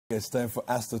It's time for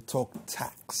us to talk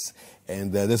tax.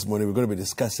 And this morning we're going to be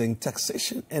discussing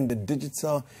taxation and the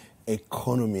digital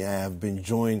economy. I have been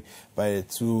joined by the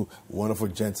two wonderful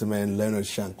gentlemen, Leonard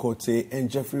Shang-Quartey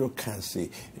and Geoffrey Ocansey.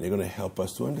 And they're going to help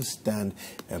us to understand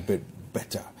a bit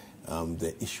better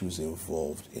the issues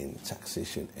involved in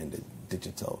taxation and the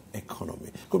digital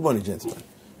economy. Good morning, gentlemen.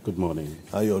 Good morning.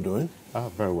 How are you all doing?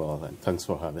 Very well, and thanks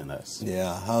for having us.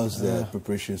 Yeah, how's the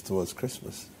preparations towards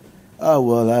Christmas?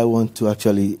 Well, I want to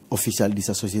actually officially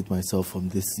disassociate myself from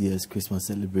this year's Christmas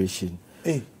celebration.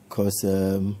 Hey. Because,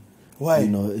 why? You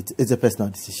know, it's a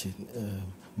personal decision.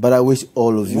 But I wish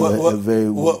all of you a very...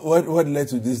 What led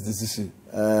to this decision?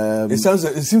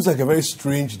 It seems like a very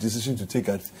strange decision to take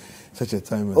at such a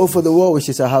time. For the well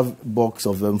wishes, I have a box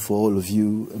of them for all of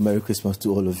you. Merry Christmas to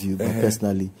all of you. But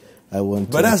personally, I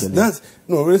want to... But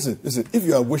no, listen. If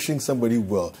you are wishing somebody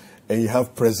well, and you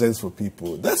have presents for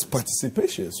people, that's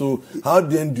participation. So how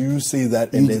then do you say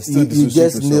that and then still you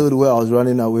just nailed where I was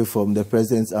running away from the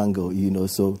president's angle, you know.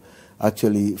 So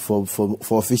actually for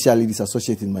officially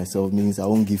disassociating myself means I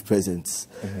won't give presents.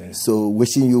 So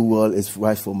wishing you well is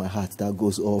right from my heart. That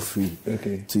goes all free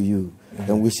to you.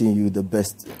 And wishing you the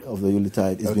best of the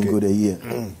Yuletide. It's been good a year.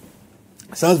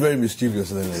 Sounds very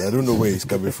mischievous, Leonard. I don't know where he's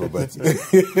coming from, but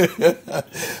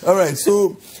all right.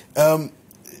 So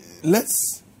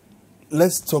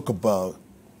let's talk about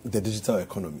the digital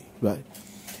economy. Right.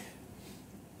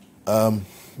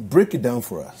 Break it down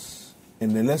for us,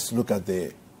 and then let's look at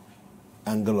the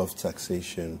angle of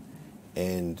taxation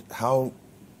and how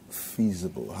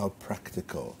feasible, how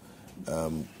practical,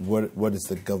 what is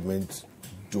the government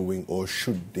doing or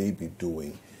should they be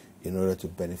doing in order to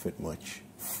benefit much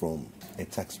from a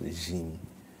tax regime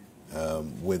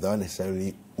without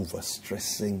necessarily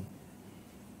overstressing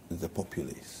the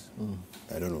populace.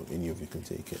 I don't know, any of you can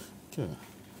take it. Okay.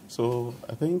 So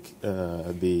I think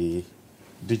the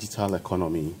digital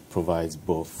economy provides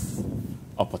both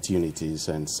opportunities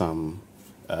and some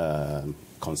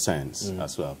concerns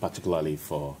as well, particularly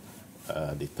for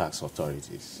the tax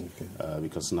authorities,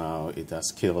 because now it has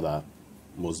scaled up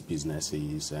most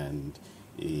businesses and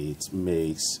it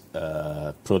makes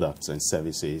products and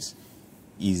services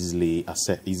easily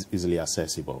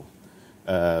accessible.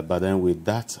 But then with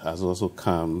that has also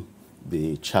come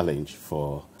the challenge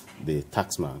for the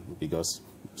taxman, because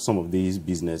some of these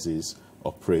businesses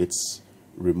operate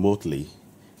remotely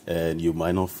and you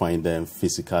might not find them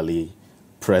physically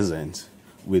present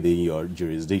within your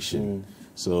jurisdiction.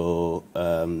 So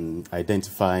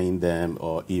identifying them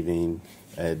or even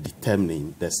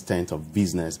determining the extent of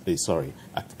business,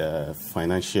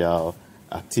 financial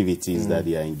activities that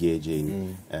they are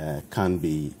engaging can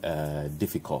be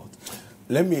difficult.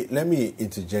 Let me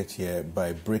interject here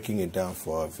by breaking it down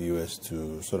for our viewers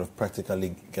to sort of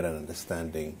practically get an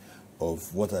understanding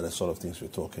of what are the sort of things we're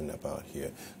talking about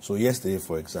here. So yesterday,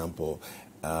 for example,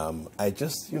 I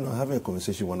just, having a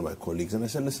conversation with one of my colleagues, and I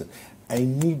said, listen, I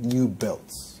need new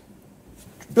belts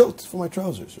for my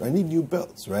trousers. I need new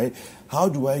belts, right? How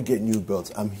do I get new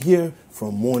belts? I'm here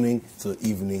from morning till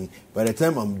evening. By the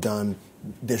time I'm done,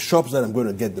 the shops that I'm going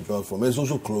to get the belt from is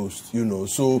also closed,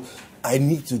 so I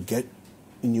need to get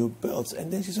new belts.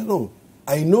 And then she said, oh,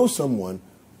 I know someone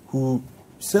who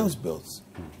sells belts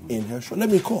in her shop. Let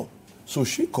me call. So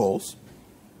she calls.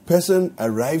 Person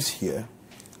arrives here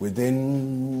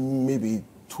within maybe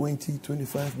 20,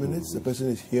 25 minutes. The person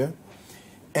is here.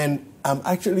 And I'm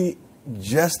actually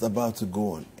just about to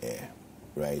go on air,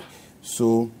 right?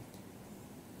 So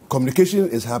communication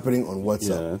is happening on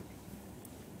WhatsApp.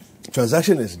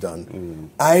 Transaction is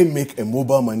done. I make a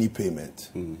mobile money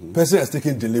payment. Person has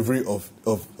taken delivery of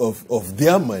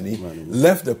their money,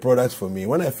 left the products for me.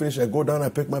 When I finish, I go down, I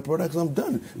pick my products, I'm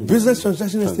done. Business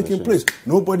transaction is taking place.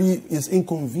 Nobody is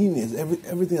inconvenienced.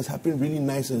 Everything has happened really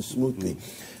nice and smoothly.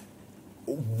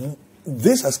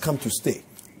 This has come to stay.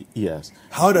 Yes.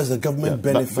 How does the government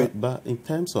benefit? But in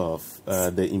terms of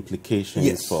the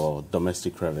implications for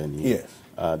domestic revenue,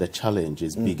 the challenge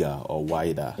is bigger or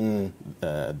wider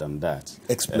than that.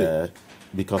 Explain.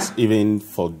 Because even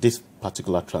for this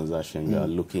particular transaction, you are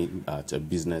looking at a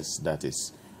business that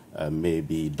is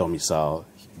maybe domiciled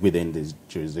within this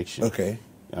jurisdiction. Okay.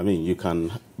 I mean, you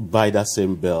can buy that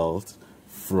same belt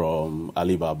from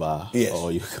Alibaba,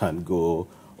 or you can go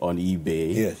on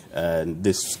eBay, and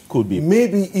this could be...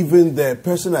 Maybe even the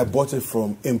person I bought it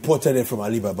from imported it from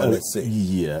Alibaba, let's say.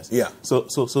 Yes. Yeah. So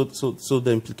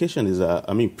the implication is,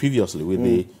 previously, with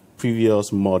the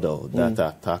previous model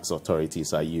that tax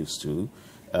authorities are used to,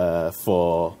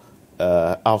 for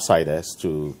outsiders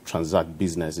to transact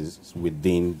businesses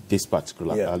within this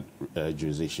particular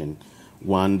jurisdiction,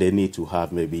 one, they need to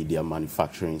have maybe their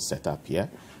manufacturing set up here.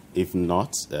 If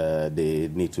not, they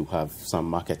need to have some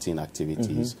marketing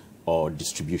activities or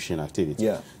distribution activities.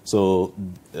 Yeah. So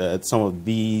some of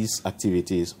these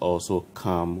activities also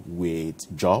come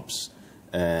with jobs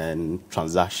and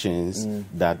transactions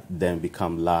that then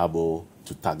become liable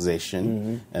to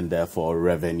taxation and therefore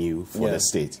revenue for the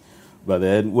state. But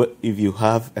then if you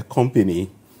have a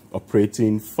company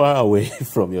operating far away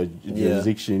from your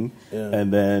jurisdiction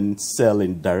and then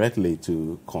selling directly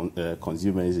to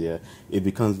consumers here, it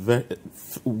becomes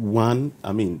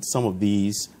some of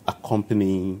these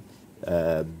accompanying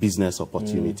business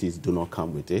opportunities do not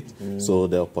come with it. So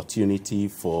the opportunity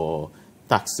for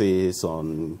taxes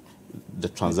on the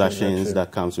transactions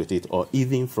that comes with it, or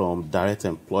even from direct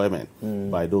employment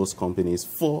by those companies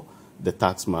for the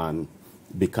taxman,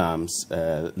 becomes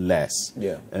less.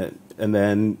 Yeah. And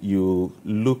then you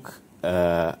look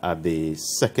at the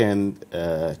second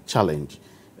challenge,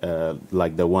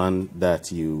 like the one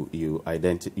that you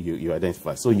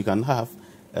identify. So you can have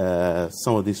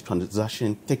some of these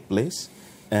transactions take place,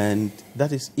 and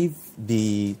that is if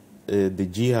the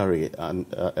GRA and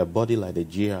a body like the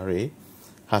GRA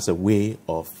has a way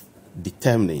of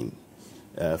determining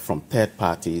from third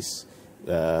parties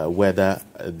whether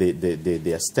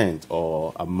the extent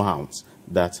or amounts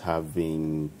that have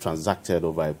been transacted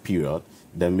over a period,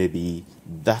 then maybe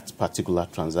that particular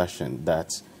transaction that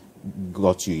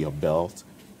got you your belt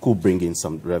could bring in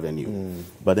some revenue.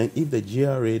 But then if the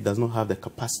GRA does not have the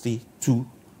capacity to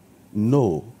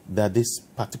know that this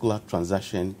particular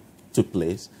transaction took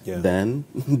place, then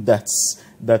that's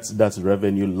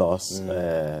revenue loss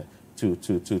to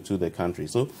the country.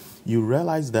 So you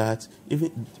realize that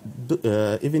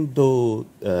even though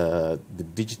the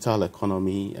digital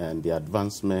economy and the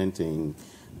advancement in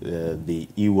the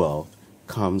e-world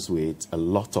comes with a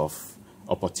lot of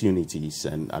opportunities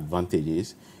and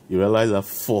advantages, you realize that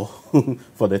for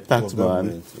the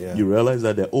taxman, you realize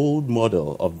that the old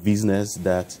model of business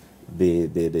that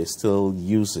they're still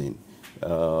using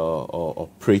or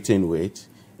operating with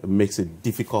makes it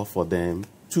difficult for them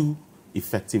to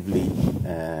effectively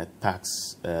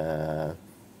tax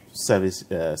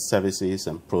services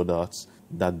and products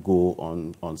that go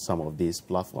on some of these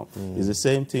platforms. It's the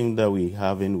same thing that we're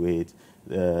having with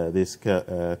this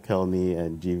Kelny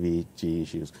and GVG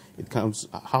issues. It comes,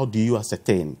 how do you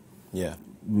ascertain? Yeah.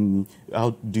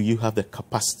 How do you have the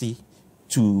capacity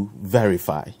to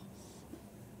verify?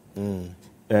 And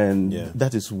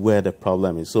that is where the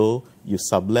problem is. So you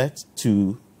sublet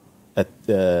to a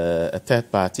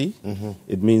third party.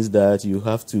 It means that you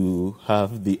have to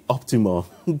have the optimal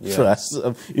trust.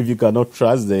 If you cannot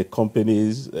trust the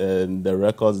companies and the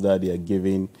records that they are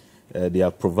giving, they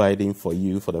are providing for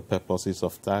you for the purposes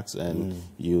of tax, and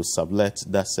you sublet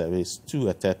that service to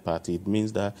a third party, it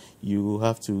means that you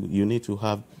need to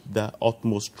have the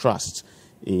utmost trust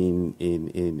in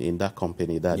that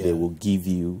company that they will give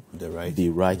you the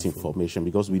right information,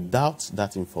 because without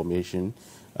that information,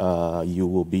 you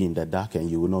will be in the dark and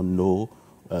you will not know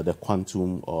the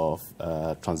quantum of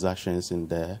transactions in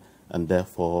there, and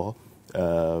therefore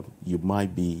you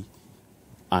might be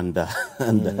under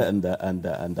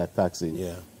taxing.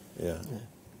 Yeah.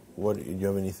 What, do you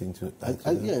have anything to add to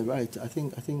that? Yeah, right. I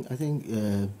think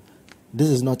this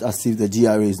is not as if the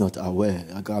GRA is not aware.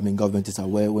 I mean, government is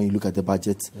aware. When you look at the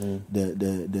budget,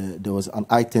 there was an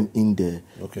item in there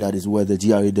that is where the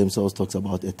GRA themselves talks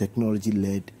about a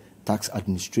technology-led tax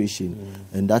administration,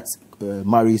 and that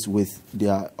marries with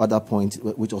their other point,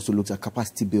 which also looks at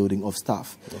capacity building of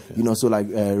staff. You know, so like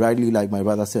rightly, like my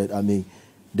brother said, I mean,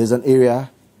 there's an area,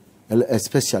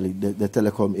 especially the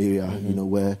telecom area, you know,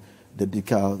 where the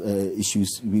digital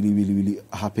issues really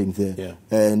happen there.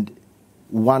 And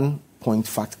one point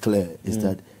fact clear is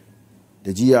that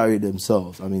the GRA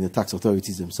themselves, I mean the tax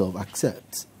authorities themselves,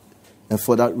 accept, and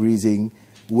for that reason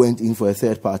went in for a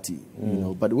third party. You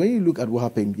know, but when you look at what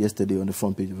happened yesterday on the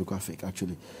front page of the graphic,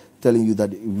 actually telling you that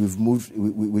we've moved,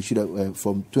 we should have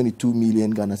from 22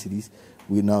 million Ghana cedis,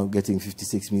 we're now getting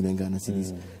 56 million Ghana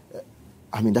cedis.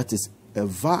 I mean, that is a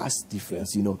vast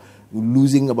difference. You know,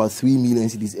 losing about 3 million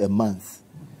cedis a month.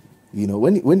 You know,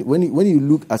 when you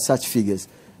look at such figures,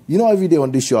 you know, every day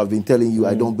on this show I've been telling you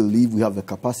I don't believe we have the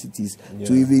capacities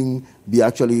to even be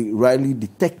actually rightly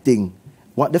detecting.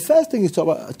 The first thing is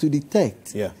to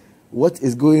detect what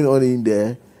is going on in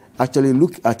there, actually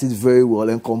look at it very well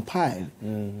and compile,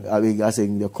 I mean, as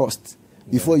in the cost,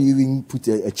 before you even put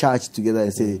a charge together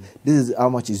and say, this is how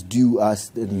much is due us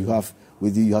that you have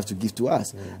with you have to give to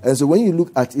us. And so when you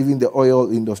look at even the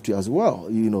oil industry as well,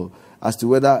 you know, as to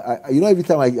whether, you know, every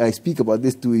time I speak about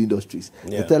these two industries,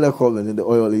 the telecom and the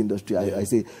oil industry, I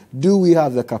say, do we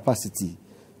have the capacity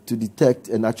to detect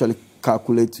and actually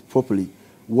calculate properly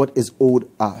what is owed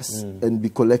us and be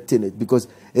collecting it, because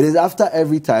it is after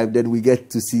every time then we get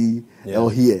to see or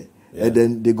hear. Yeah. And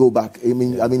then they go back. I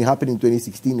mean, it happened in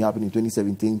 2016, it happened in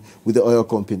 2017 with the oil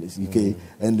companies, okay?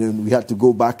 And then we had to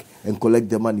go back and collect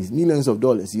the money, millions of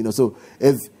dollars, you know. So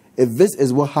if this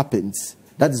is what happens,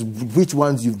 that is which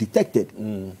ones you've detected.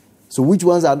 So which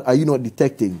ones are you not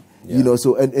detecting? Yeah. You know,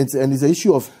 so and it's an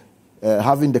issue of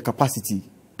having the capacity.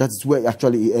 That's where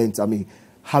actually it ends. I mean,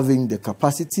 having the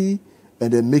capacity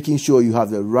and then making sure you have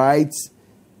the right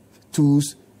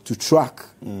tools to track.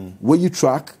 When you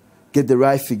track, get the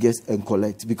right figures and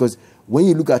collect. Because when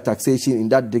you look at taxation in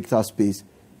that digital space,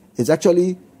 it's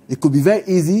actually, it could be very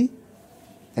easy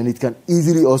and it can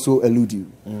easily also elude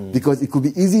you. Because it could be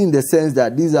easy in the sense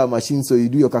that these are machines, so you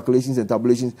do your calculations and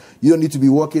tabulations. You don't need to be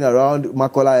walking around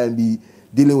Makola and be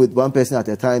dealing with one person at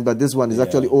a time, but this one is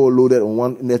actually all loaded on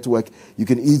one network. You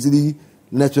can easily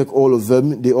network all of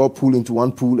them. They all pool into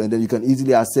one pool, and then you can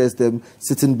easily access them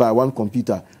sitting by one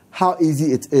computer. How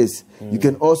easy it is. You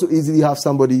can also easily have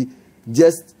somebody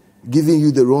just giving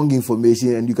you the wrong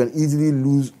information, and you can easily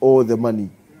lose all the money.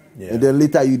 And then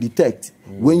later you detect.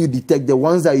 When you detect, the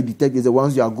ones that you detect is the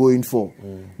ones you are going for.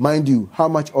 Mind you, how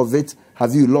much of it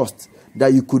have you lost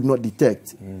that you could not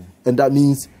detect? And that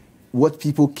means what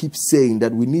people keep saying,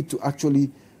 that we need to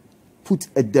actually put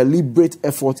a deliberate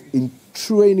effort in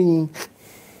training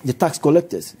the tax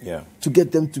collectors to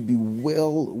get them to be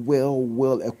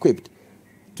well equipped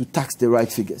to tax the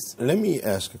right figures. Let me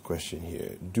ask a question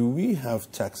here. Do we have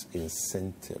tax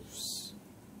incentives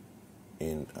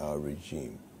in our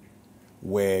regime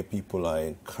where people are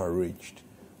encouraged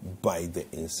by the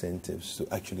incentives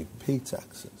to actually pay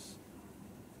taxes?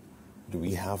 Do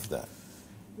we have that?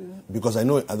 Because I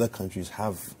know other countries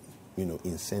have, you know,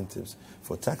 incentives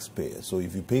for taxpayers. So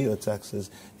if you pay your taxes,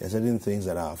 there are certain things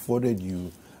that are afforded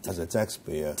you as a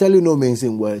taxpayer. Tell you no means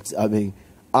in words. I mean,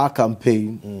 our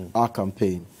campaign,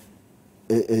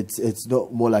 it's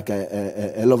not more like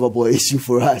a lover boy issue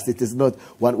for us. It is not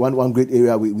one great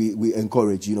area we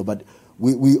encourage, you know. But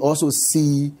we also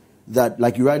see that,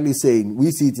 like you're rightly saying,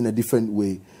 we see it in a different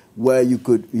way, where you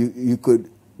could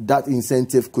that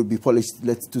incentive could be polished.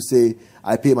 Let's to say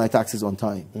I pay my taxes on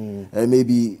time, and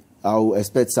maybe I'll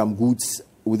expect some goods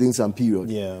within some period.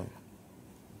 Yeah.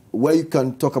 Where you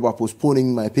can talk about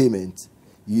postponing my payment,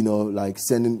 you know, like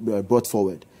sending brought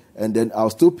forward, and then I'll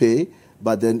still pay,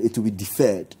 but then it will be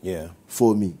deferred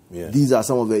for me. These are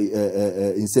some of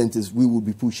the incentives we will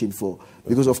be pushing for,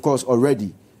 because of course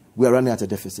already we are running at a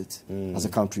deficit as a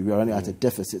country. We are running at a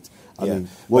deficit. I mean,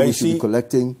 what we should be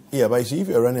collecting. Yeah, but you see, if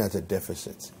you're running at a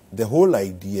deficit, the whole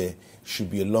idea should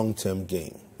be a long-term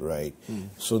gain, right?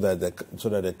 So that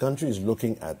the country is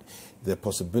looking at the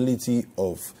possibility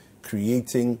of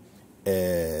creating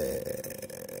a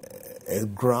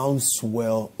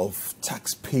groundswell of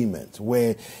tax payment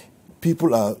where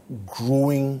people are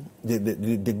growing,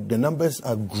 the numbers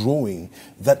are growing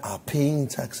that are paying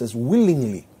taxes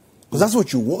willingly. Because that's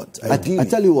what you want, ideally. I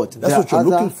tell you what, that's what you're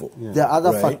looking for. There are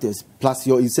other factors, plus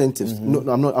your incentives. No,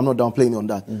 I'm not downplaying on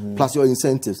that. Plus your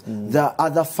incentives. There are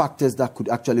other factors that could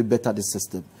actually better the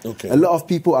system. A lot of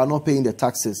people are not paying their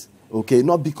taxes,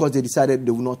 not because they decided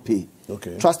they will not pay.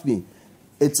 Trust me,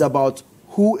 it's about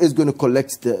who is going to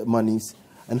collect the monies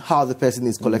and how the person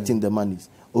is collecting the monies.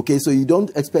 So you don't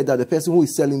expect that the person who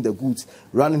is selling the goods,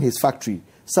 running his factory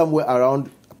somewhere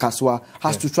around Kaswa,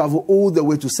 has to travel all the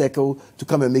way to Circle to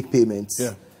come and make payments.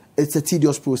 It's a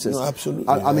tedious process. No, absolutely.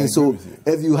 I mean, so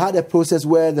if you had a process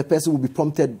where the person will be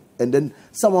prompted and then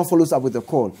someone follows up with a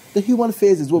call, the human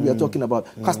phase is what we are talking about.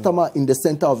 Customer in the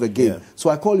center of the game.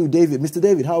 So I call you, David. Mr.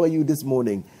 David, how are you this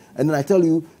morning? And then I tell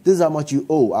you, this is how much you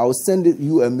owe. I will send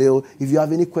you a mail. If you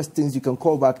have any questions, you can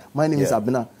call back. My name is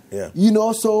Abena. You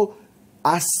know, so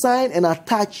assign and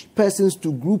attach persons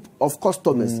to group of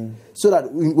customers so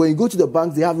that when you go to the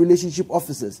bank, they have relationship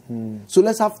officers. So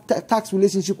let's have tax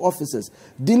relationship officers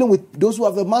dealing with those who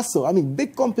have a muscle. I mean,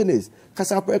 big companies.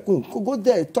 Go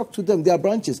there, talk to them, their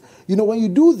branches. You know, when you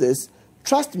do this,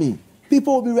 trust me,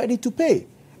 people will be ready to pay.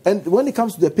 And when it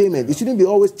comes to the payment, it shouldn't be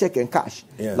always check and cash.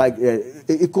 Like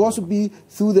it could also be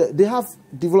through they have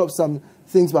developed some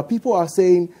things, but people are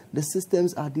saying the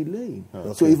systems are delaying.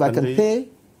 So if I can pay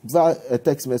via a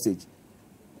text message.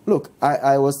 Look,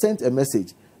 I was sent a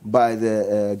message by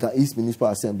the East Municipal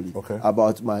Assembly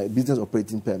about my business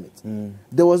operating permit.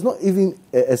 There was not even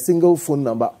a single phone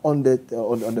number on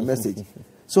the message.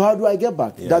 So how do I get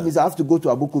back? That means I have to go to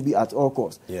Abukubi at all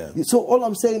costs. So all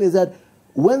I'm saying is that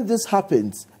when this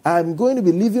happens, I'm going to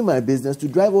be leaving my business to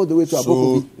drive all the way to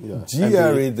Abukubi. So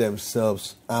GRA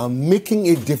themselves are making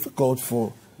it difficult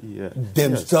for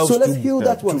themselves So let's heal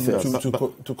that one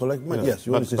to collect money. Yes,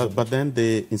 you want to say something? But then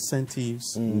the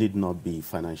incentives need not be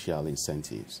financial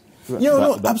incentives.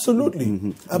 Yeah,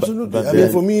 absolutely. Absolutely. I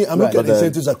mean, for me, I'm looking at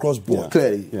incentives across board.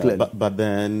 Clearly. But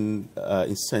then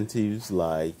incentives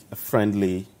like a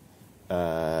friendly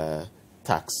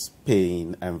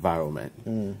tax-paying environment,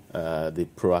 the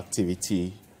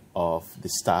proactivity of the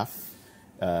staff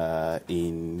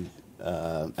in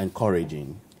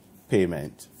encouraging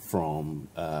payment from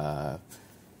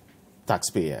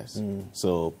taxpayers.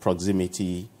 So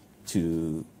proximity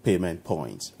to payment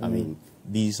points. I mean,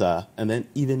 these are, and then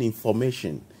even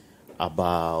information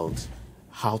about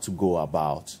how to go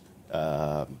about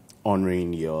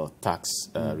honoring your tax,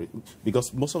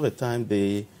 because most of the time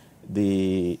the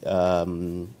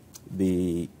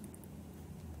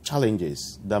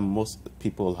challenges that most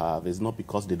people have is not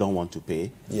because they don't want to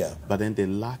pay, but then they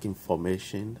lack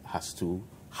information as to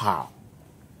how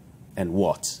and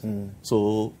what.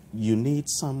 So you need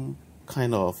some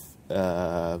kind of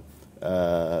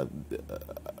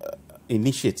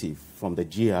initiative from the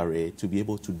GRA to be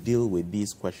able to deal with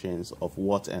these questions of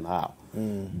what and how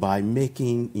by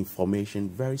making information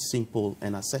very simple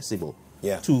and accessible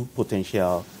to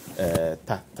potential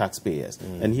taxpayers.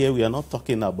 And here we are not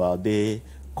talking about they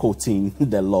quoting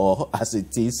the law as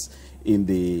it is in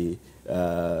the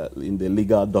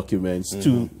legal documents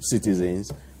to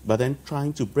citizens, but then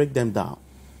trying to break them down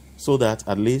so that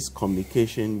at least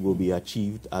communication will be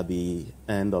achieved at the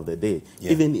end of the day,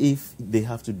 even if they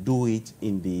have to do it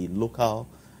in the local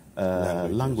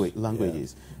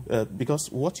languages. Because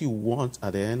what you want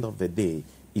at the end of the day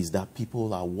is that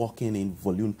people are walking in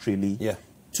voluntarily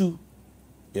to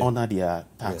honor their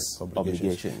tax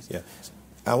obligations.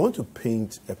 I want to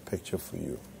paint a picture for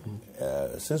you.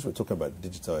 Since we're talking about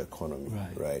digital economy,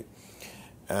 right?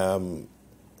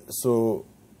 So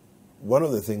one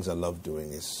of the things I love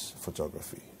doing is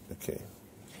photography, okay?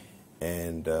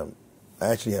 And I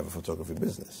actually have a photography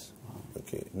business,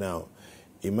 okay? Now,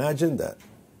 imagine that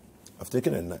I've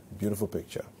taken a beautiful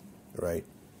picture, right?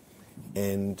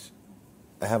 And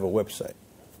I have a website,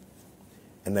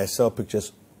 and I sell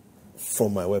pictures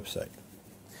from my website.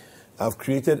 I've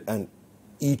created an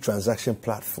e-transaction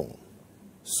platform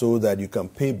so that you can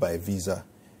pay by Visa.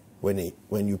 When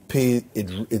you pay,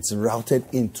 it's routed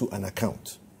into an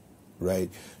account, right?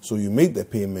 So you make the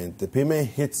payment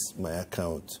hits my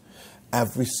account.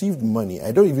 I've received money.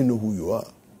 I don't even know who you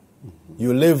are.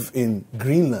 You live in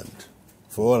Greenland,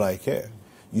 for all I care.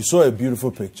 You saw a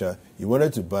beautiful picture. You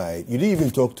wanted to buy it. You didn't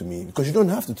even talk to me because you don't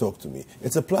have to talk to me.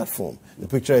 It's a platform. The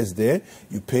picture is there.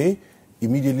 You pay.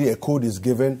 Immediately a code is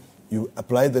given. You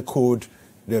apply the code.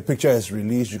 The picture is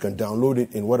released. You can download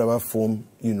it in whatever form,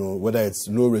 you know, whether it's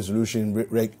low resolution,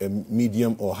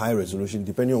 medium, or high resolution,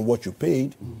 depending on what you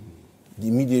paid.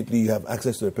 Immediately you have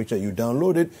access to the picture. You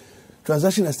download it.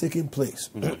 Transaction has taken place.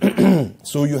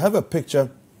 So you have a picture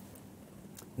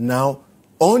now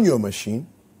on your machine,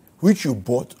 which you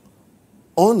bought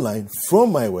online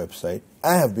from my website.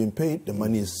 I have been paid. The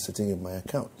money is sitting in my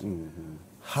account.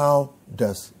 How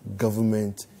does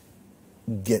government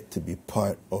get to be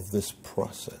part of this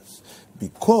process?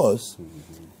 Because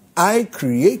I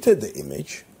created the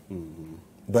image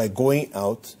by going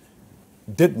out,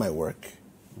 did my work.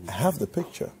 I have the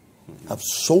picture. I've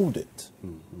sold it.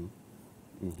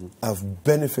 I've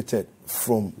benefited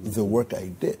from the work I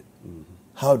did.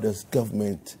 How does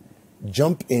government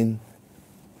jump in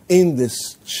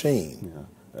this chain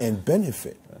and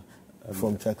benefit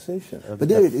from taxation? But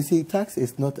David, you see, tax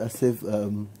is not as if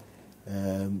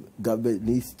government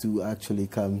needs to actually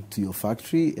come to your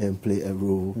factory and play a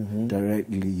role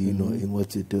directly, you know, in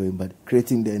what you're doing. But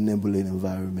creating the enabling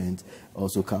environment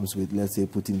also comes with, let's say,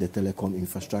 putting the telecom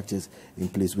infrastructures in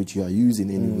place, which you are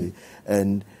using anyway.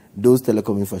 And those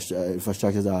telecom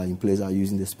infrastructures that are in place are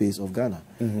using the space of Ghana.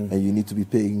 And you need to be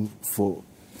paying for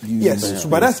yes,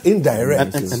 but that's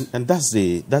indirect. And that's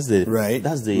the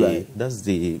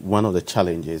one of the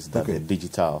challenges that the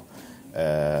digital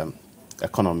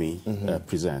economy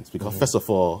presents. Because first of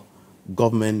all,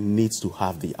 government needs to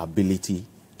have the ability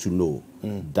to know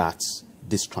that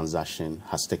this transaction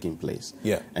has taken place.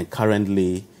 And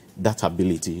currently, that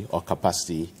ability or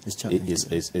capacity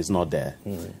is not there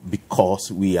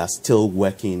because we are still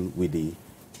working with the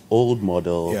old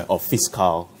model of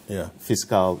fiscal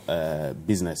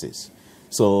businesses.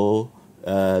 So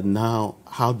now,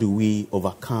 how do we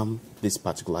overcome this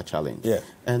particular challenge?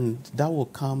 And that will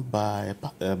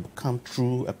come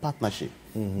through a partnership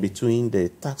between the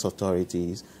tax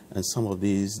authorities and some of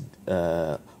these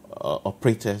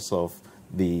operators of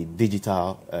the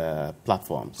digital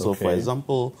platform. So, for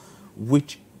example,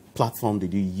 which platform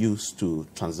did you use to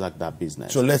transact that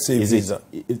business? So let's say Visa.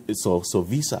 So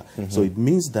Visa. So it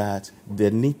means that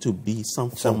there need to be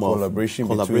some form of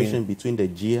collaboration between the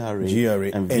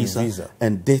GRA and Visa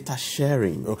and data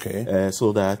sharing. Okay.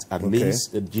 So that at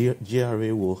least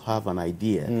GRA will have an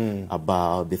idea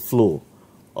about the flow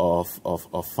of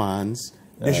funds.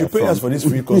 They should pay us for this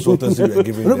free consultancy we are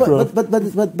giving them.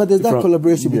 But there's that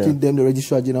collaboration between them, the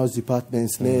Registrar General's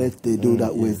Department, SNET, they do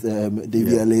that with the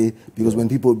VLA, because when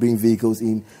people bring vehicles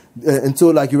in. And so,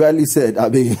 like you rightly said, I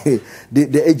mean,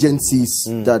 the agencies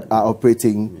that are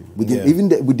operating within,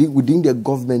 even within their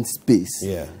government space,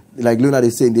 like Leonard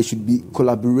is saying, they should be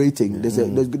collaborating.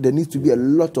 There needs to be a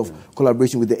lot of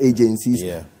collaboration with the agencies.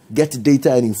 Get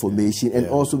data and information, and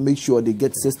also make sure they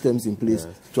get systems in place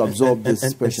to absorb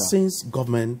this pressure. And since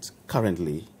government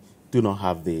currently do not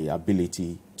have the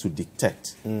ability to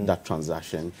detect that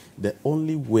transaction, the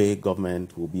only way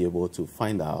government will be able to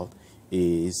find out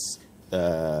is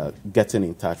getting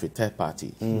in touch with third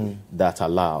parties that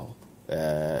allow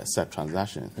such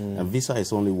transaction. And Visa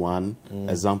is only one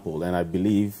example, and I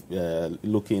believe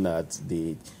looking at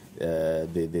the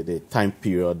time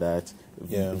period that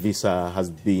Visa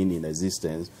has been in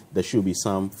existence, there should be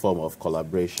some form of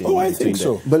collaboration. Oh, I think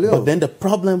so. But then the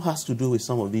problem has to do with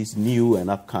some of these new and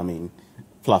upcoming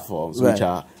platforms, which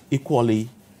are equally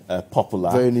popular.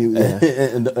 Very new,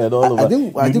 and all I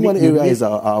think one area is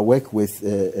our work with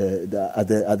at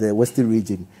the Western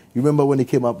region. You remember when it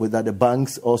came up with that, the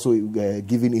banks also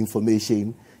giving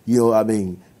information, I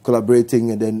mean, collaborating,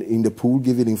 and then in the pool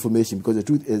giving information, because the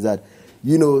truth is that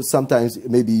sometimes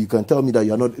maybe you can tell me that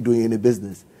you're not doing any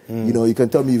business. You can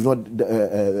tell me you've not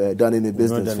done any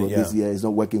business for this year. It's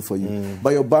not working for you.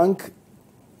 But your bank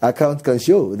account can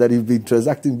show that you've been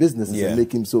transacting businesses and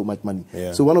making so much money.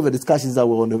 So one of the discussions that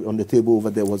were on the table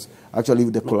over there was actually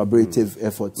the collaborative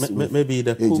efforts. Maybe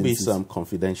there could be some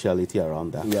confidentiality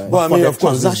around that. Well, I mean, of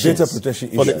course, there's data protection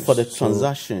issues. For the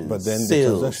transactions, but then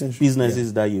sales,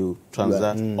 businesses that you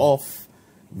transact off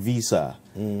Visa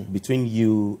between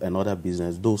you and other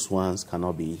business, those ones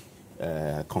cannot be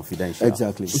confidential.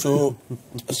 Exactly. So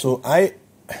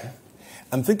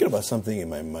I'm thinking about something in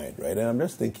my mind, right? And I'm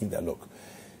just thinking that, look,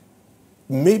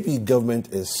 maybe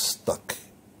government is stuck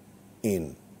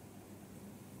in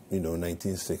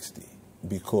 1960,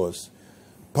 because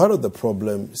part of the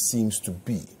problem seems to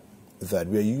be that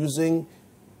we're using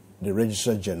the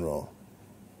Registrar General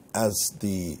as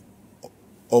the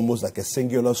almost like a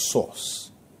singular source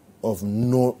of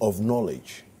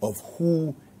knowledge of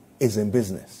who is in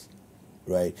business,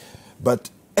 right?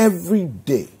 But every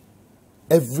day,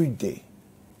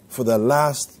 for the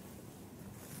last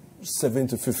 7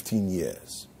 to 15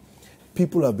 years,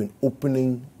 people have been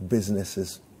opening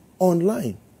businesses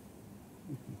online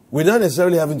without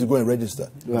necessarily having to go and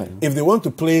register. Right. If they want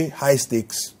to play high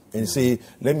stakes and say,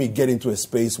 let me get into a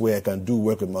space where I can do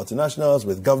work with multinationals,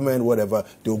 with government, whatever,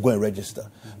 they'll go and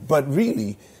register. But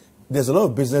really, there's a lot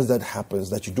of business that happens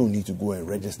that you don't need to go and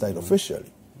register it officially.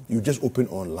 You just open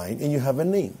online and you have a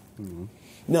name.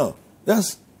 Now,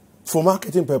 that's for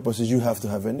marketing purposes, you have to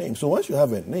have a name. So once you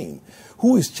have a name,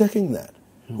 who is checking that?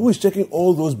 Who is checking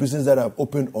all those businesses that have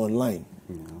opened online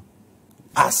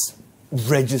as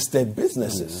registered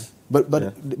businesses? But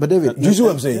David, you see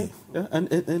what I'm saying?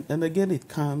 And again, it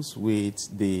comes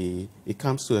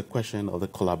to a question of the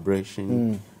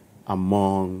collaboration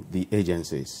among the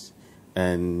agencies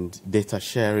and data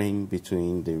sharing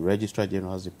between the Registrar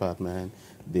General's Department,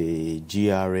 the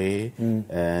GRA,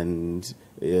 and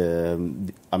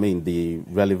the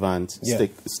relevant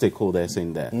stakeholders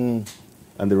in there, and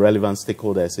the relevant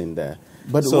stakeholders in there.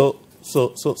 But so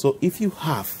if you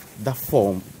have that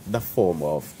form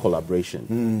of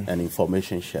collaboration and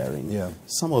information sharing,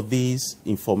 some of these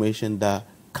information that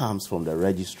comes from the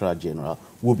Registrar General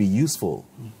will be useful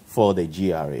for the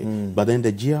GRA. But then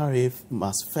the GRA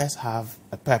must first have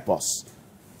a purpose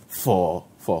for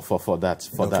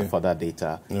that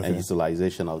data and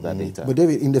utilization of that data. But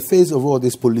David, in the face of all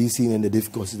this policing and the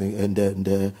difficulties and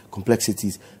the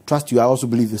complexities, trust you, I also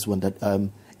believe this one, that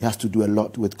it has to do a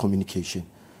lot with communication,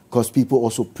 because people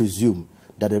also presume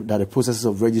that the processes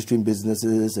of registering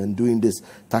businesses and doing this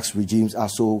tax regimes are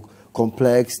so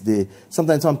complex.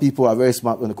 Sometimes some people are very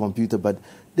smart on the computer, but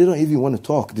they don't even want to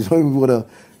talk. They don't even want to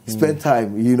spend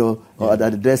time, at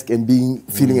the desk and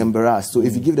feeling embarrassed. So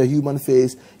if you give the human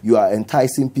face, you are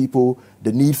enticing people,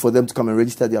 the need for them to come and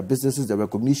register their businesses, the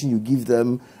recognition you give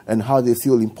them, and how they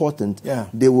feel important,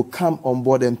 they will come on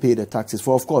board and pay the taxes.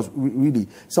 For, of course, really,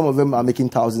 some of them are making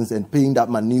thousands, and paying that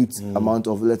minute amount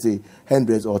of, let's say,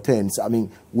 hundreds or tens,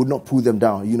 would not pull them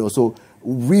down, So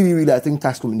really, I think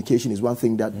tax communication is one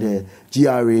thing that the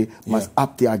GRA must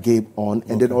up their game on,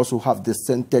 and then also have the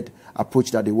centered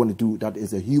approach that they want to do, that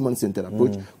is a human-centered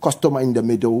approach, customer in the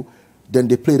middle. Then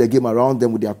they play the game around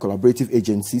them with their collaborative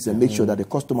agencies and make sure that the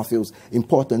customer feels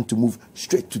important to move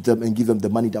straight to them and give them the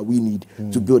money that we need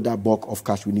to build that bulk of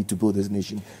cash we need to build this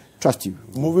nation. Trust you.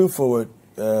 Moving forward,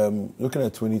 looking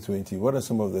at 2020, what are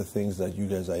some of the things that you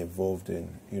guys are involved in,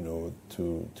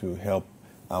 to help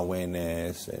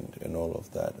awareness and all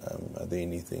of that? Are there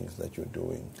any things that you're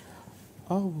doing?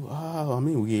 I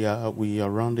mean, we are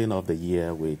rounding off the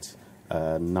year with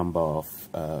a number of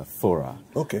fora.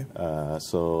 Okay.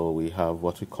 So we have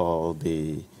what we call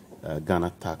the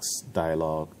Ghana Tax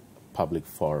Dialogue Public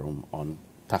Forum on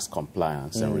tax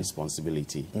compliance and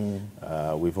responsibility.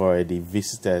 We've already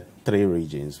visited 3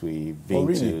 regions. We've been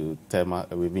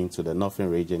we've been to the Northern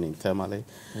region in Tamale,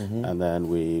 and then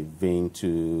we've been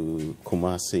to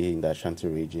Kumasi in the Ashanti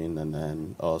region, and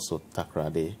then also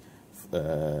Takrade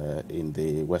in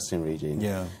the Western region.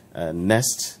 Yeah.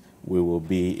 Next, we will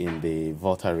be in the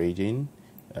Volta region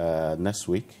next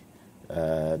week,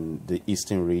 the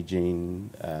Eastern region,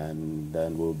 and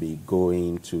then we'll be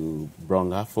going to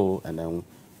Brongafo and then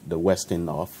the Western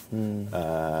North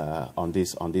on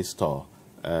this tour.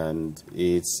 And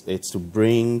it's to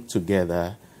bring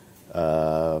together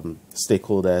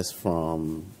stakeholders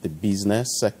from the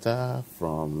business sector,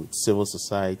 from civil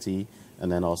society,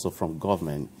 and then also from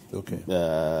government,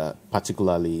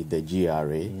 particularly the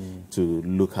GRA, to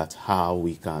look at how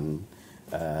we can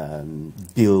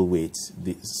deal with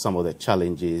some of the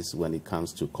challenges when it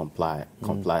comes to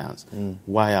compliance.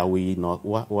 Why are we not?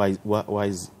 Why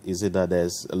is it that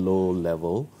there's a low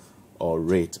level or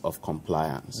rate of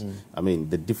compliance? I mean,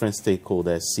 the different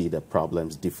stakeholders see the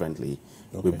problems differently.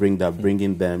 We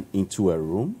bringing them into a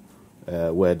room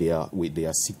where they are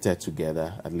seated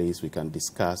together. At least we can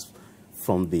discuss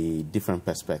from the different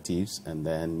perspectives, and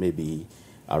then maybe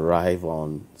arrive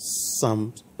on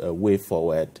some way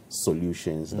forward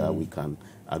solutions that we can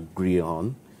agree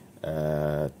on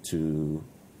to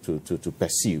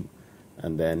pursue,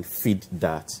 and then feed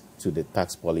that to the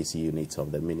tax policy unit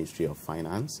of the Ministry of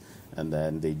Finance and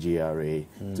then the GRA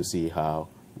to see how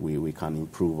we can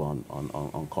improve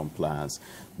on compliance.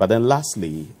 But then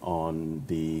lastly, on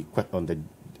the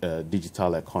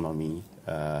digital economy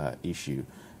issue,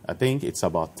 I think it's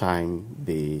about time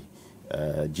the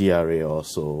GRA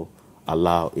also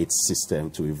allow its system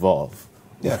to evolve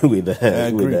with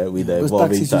the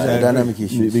evolving time. Dynamic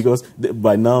issues. Because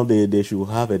by now they should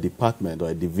have a department or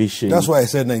a division. That's why I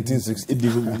said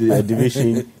 1960. A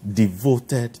division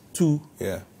devoted to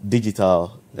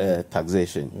digital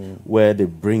taxation, where they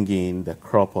bring in the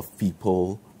crop of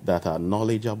people that are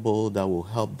knowledgeable, that will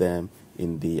help them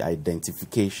in the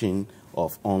identification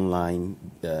of online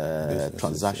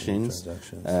transactions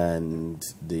and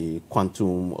the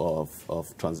quantum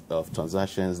of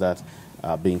transactions that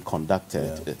are being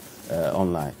conducted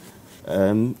online.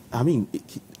 I mean,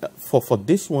 for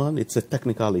this one, it's a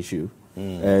technical issue,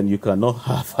 and you cannot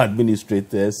have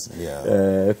administrators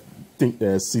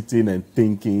sitting and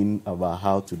thinking about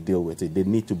how to deal with it. They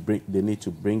need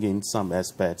to bring in some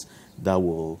experts that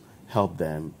will help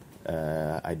them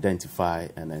identify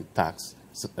and then tax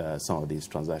some of these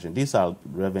transactions. These are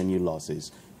revenue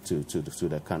losses to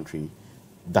the country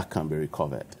that can be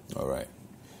recovered. All right.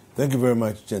 Thank you very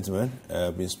much, gentlemen.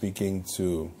 I've been speaking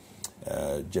to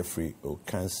Geoffrey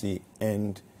Ocansey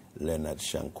and Leonard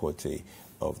Shang-Quartey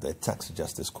of the Tax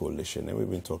Justice Coalition, and we've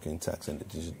been talking tax and the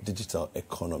digital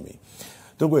economy.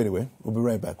 Don't go anywhere. We'll be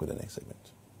right back with the next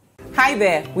segment. Hi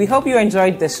there. We hope you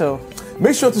enjoyed the show.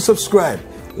 Make sure to subscribe,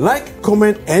 like,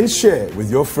 comment, and share with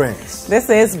your friends. This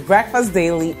is Breakfast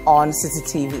Daily on City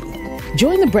TV.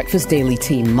 Join the Breakfast Daily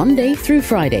team Monday through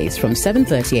Fridays from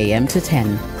 7:30 a.m. to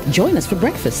 10. Join us for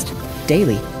breakfast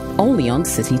daily, only on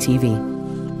City TV.